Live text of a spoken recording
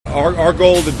Our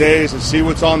goal today is to see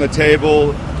what's on the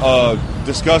table,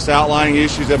 discuss outlying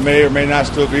issues that may or may not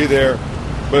still be there.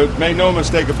 But make no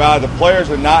mistake about it, the players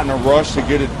are not in a rush to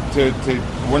get it.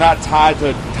 We're not tied to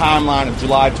a timeline of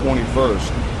July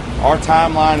 21st. Our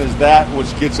timeline is that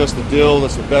which gets us the deal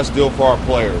that's the best deal for our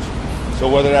players. So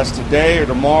whether that's today or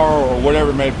tomorrow or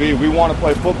whatever it may be, we want to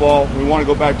play football. We want to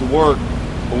go back to work.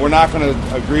 But we're not going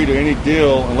to agree to any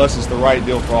deal unless it's the right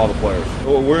deal for all the players.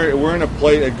 We're in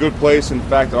a good place. In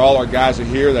fact, all our guys are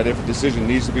here that if a decision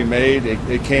needs to be made,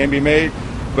 it can be made.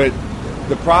 But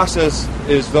the process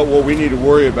is what we need to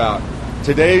worry about.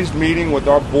 Today's meeting with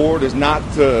our board is not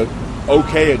to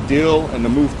okay a deal and to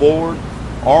move forward.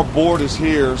 Our board is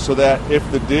here so that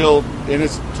if the deal in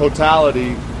its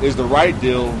totality is the right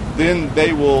deal, then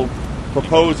they will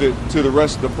propose it to the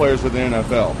rest of the players of the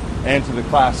NFL and to the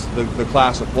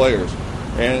class of players.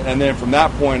 And then from that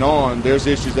point on, there's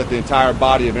issues that the entire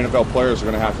body of NFL players are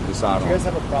going to have to decide on. Do you guys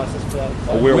have a process for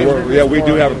that? We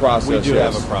do have a process. We do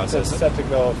have a process. That's set to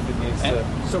go if it needs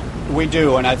to. So we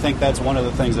do, and I think that's one of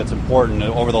the things that's important.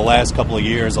 Over the last couple of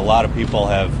years, a lot of people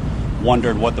have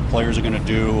wondered what the players are going to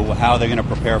do, how they're going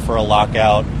to prepare for a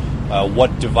lockout,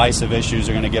 what divisive issues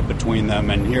are going to get between them,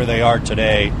 and here they are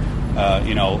today,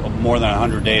 more than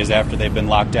 100 days after they've been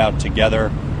locked out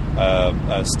together,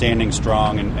 standing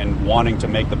strong and wanting to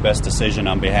make the best decision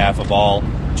on behalf of all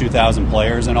 2,000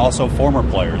 players and also former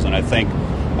players. And I think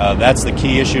that's the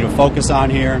key issue to focus on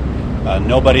here.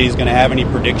 Nobody's going to have any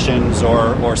predictions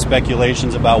or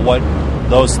speculations about what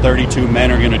those 32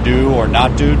 men are going to do or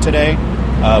not do today.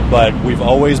 But we've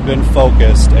always been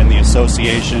focused, and the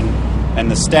association and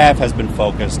the staff has been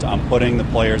focused on putting the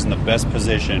players in the best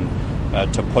position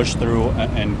to push through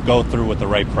and go through with the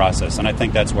right process. And I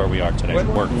think that's where we are today.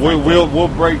 We'll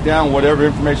break down whatever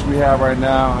information we have right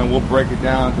now, and we'll break it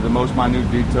down to the most minute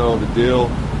detail of the deal,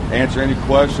 answer any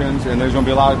questions, and there's going to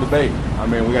be a lot of debate. I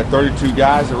mean, we got 32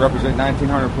 guys that represent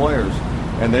 1,900 players,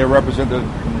 and they represent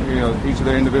each of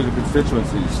their individual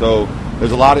constituencies. So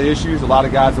there's a lot of issues, a lot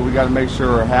of guys that we got to make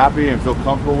sure are happy and feel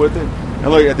comfortable with it. And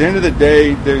look, at the end of the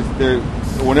day,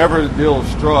 whenever the deal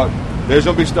is struck, there's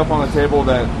going to be stuff on the table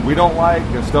that we don't like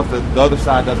and stuff that the other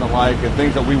side doesn't like and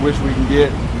things that we wish we can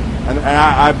get. And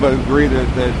I agree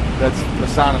that that's a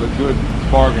sign of a good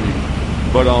bargaining.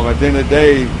 But at the end of the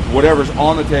day, whatever's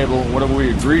on the table, whatever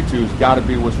we agree to, has got to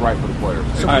be what's right for the players.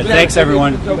 All right, thanks,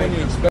 everyone.